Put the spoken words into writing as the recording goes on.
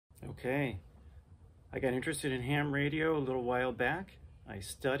Okay, I got interested in ham radio a little while back. I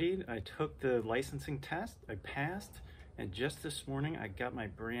studied, I took the licensing test, I passed, and just this morning I got my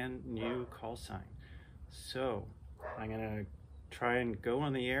brand new call sign. So I'm gonna try and go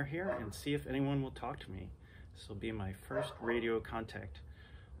on the air here and see if anyone will talk to me. This will be my first radio contact.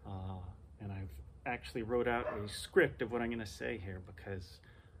 And I've actually wrote out a script of what I'm gonna say here because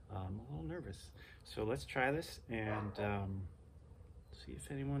I'm a little nervous. So let's try this and see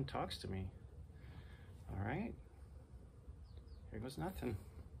if anyone talks to me. All right, here goes nothing.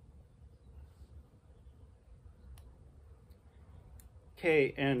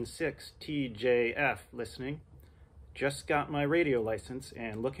 KN6TJF listening. Just got my radio license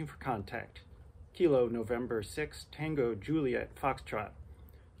and looking for contact. Kilo November 6 Tango Juliet Foxtrot.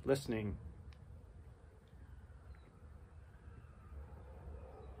 Listening.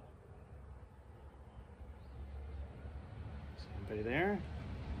 Is anybody there?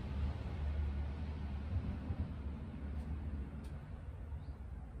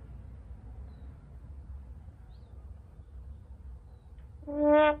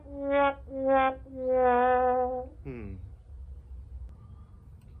 Let's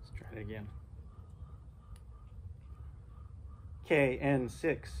try it again.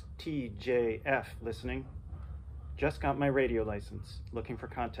 KN6TJF listening. Just got my radio license. Looking for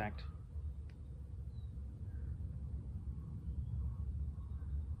contact.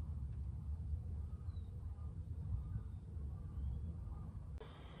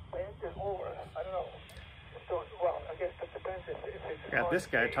 I don't know. So, well, I guess that depends if it's... Got this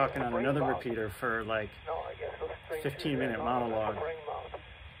guy talking on another repeater for like 15-minute monologue.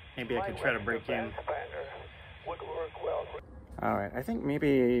 Maybe I could try to break in. All right, I think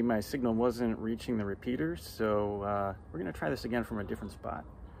maybe my signal wasn't reaching the repeater, so we're gonna try this again from a different spot.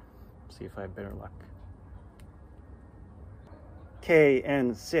 See if I have better luck.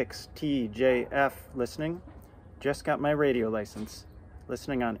 KN6TJF listening. Just got my radio license.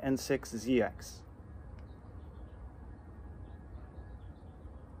 Listening on N6ZX.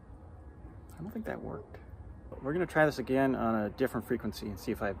 I don't think that worked. But we're gonna try this again on a different frequency and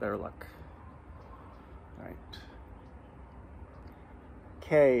see if I have better luck. All right.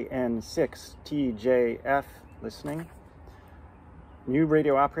 KN6TJF listening. New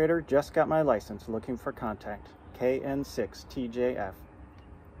radio operator, just got my license, looking for contact. KN6TJF.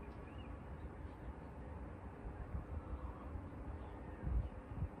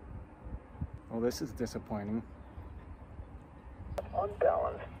 Well, this is disappointing.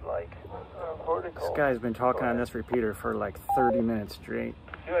 Unbalanced, like vertical. This guy's been talking on this repeater for like 30 minutes straight.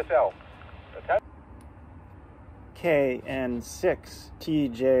 USL.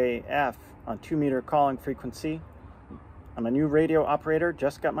 KN6TJF on 2-meter calling frequency. I'm a new radio operator,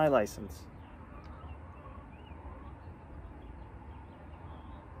 just got my license.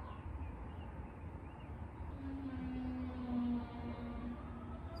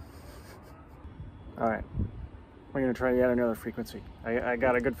 All right, we're gonna try yet another frequency. I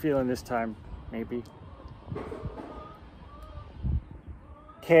got a good feeling this time, maybe.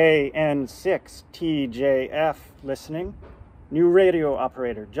 KN6TJF listening. New radio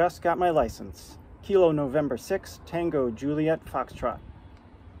operator, just got my license. Kilo November 6 Tango Juliet Foxtrot.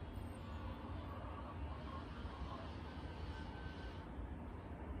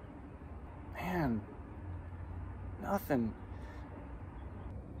 Man, nothing.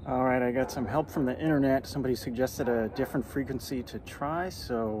 All right, I got some help from the internet. Somebody suggested a different frequency to try,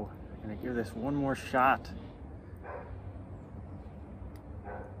 so I'm gonna give this one more shot.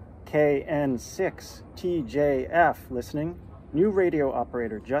 KN6TJF listening. New radio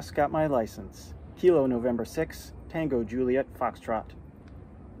operator, just got my license. Kilo November 6 Tango Juliet Foxtrot.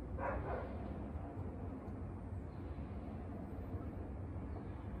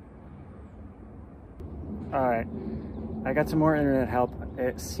 All right, I got some more internet help.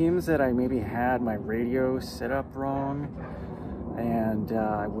 It seems that I maybe had my radio set up wrong and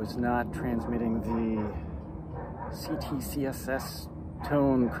I was not transmitting the CTCSS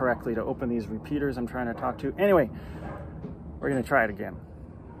tone correctly to open these repeaters I'm trying to talk to. Anyway, we're gonna try it again.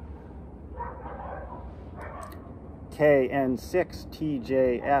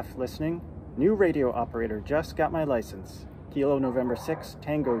 KN6TJF listening. New radio operator, just got my license. Kilo November 6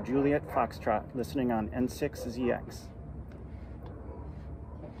 Tango Juliet Foxtrot, listening on N6ZX.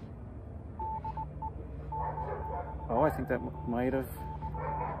 Oh, I think that might have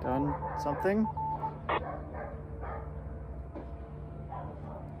done something.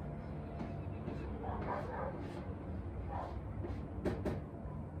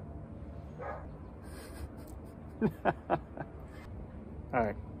 All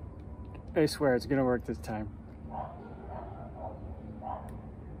right, I swear it's gonna work this time.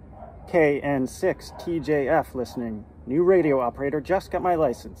 KN6TJF listening. New radio operator, just got my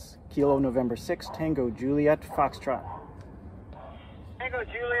license. Kilo November 6, Tango Juliet Foxtrot. Tango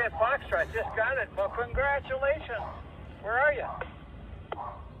Juliet Foxtrot, just got it. Well, congratulations. Where are you?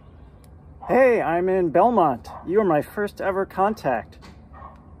 Hey, I'm in Belmont. You are my first ever contact.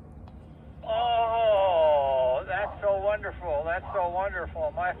 Oh, that's so wonderful. That's so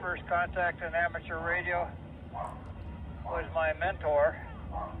wonderful. My first contact in amateur radio was my mentor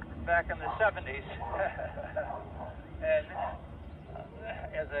back in the 70s. And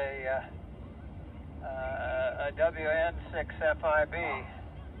as a WN6FIB.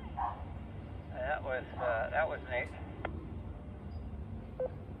 That was neat.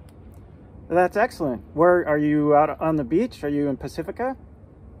 That's excellent. Where are you, out on the beach? Are you in Pacifica?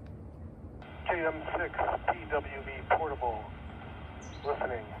 KM6 PWB portable,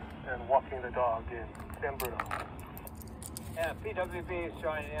 listening and walking the dog in San Bruno. Yeah, PWB is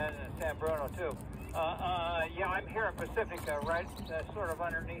joining in San Bruno too. Yeah, I'm here in Pacifica, right, sort of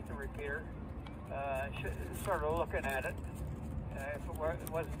underneath the repeater, sort of looking at it. If it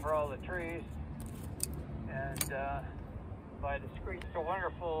wasn't for all the trees, and by the street, it's a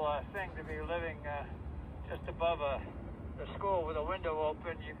wonderful thing to be living just above the school with a window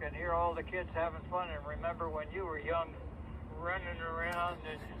open. You can hear all the kids having fun and remember when you were young, running around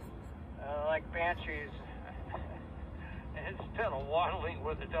and like banshees instead of waddling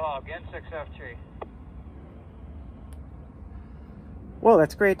with a dog. N6FG. Well,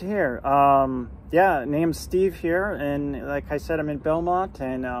 that's great to hear. Yeah, name's Steve here, and like I said, I'm in Belmont,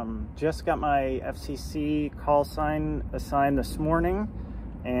 and just got my FCC call sign assigned this morning,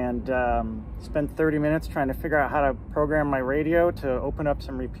 and spent 30 minutes trying to figure out how to program my radio to open up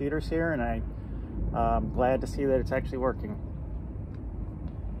some repeaters here, and I'm glad to see that it's actually working.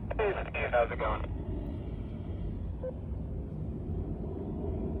 Hey Steve, how's it going?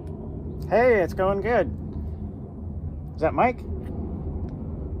 Hey, it's going good. Is that Mike?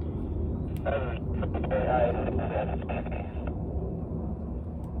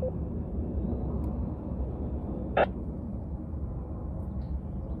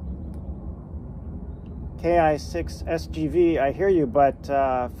 KI6SGV, I hear you, but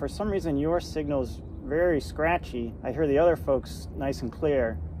for some reason your signal's very scratchy. I hear the other folks nice and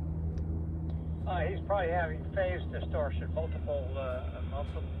clear. He's probably having phase distortion, multiple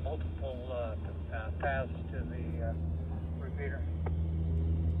paths to the repeater.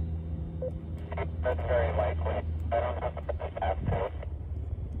 That's very likely. I don't have to have to.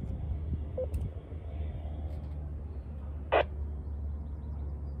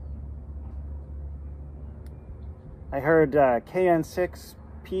 I heard KN6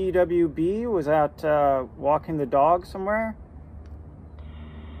 PWB was out walking the dog somewhere.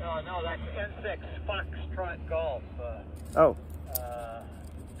 No, that's N6 Foxtrot Golf.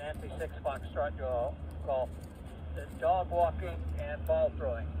 Nancy 6 Foxtrot Golf. The dog walking and ball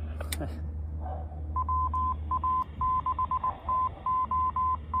throwing.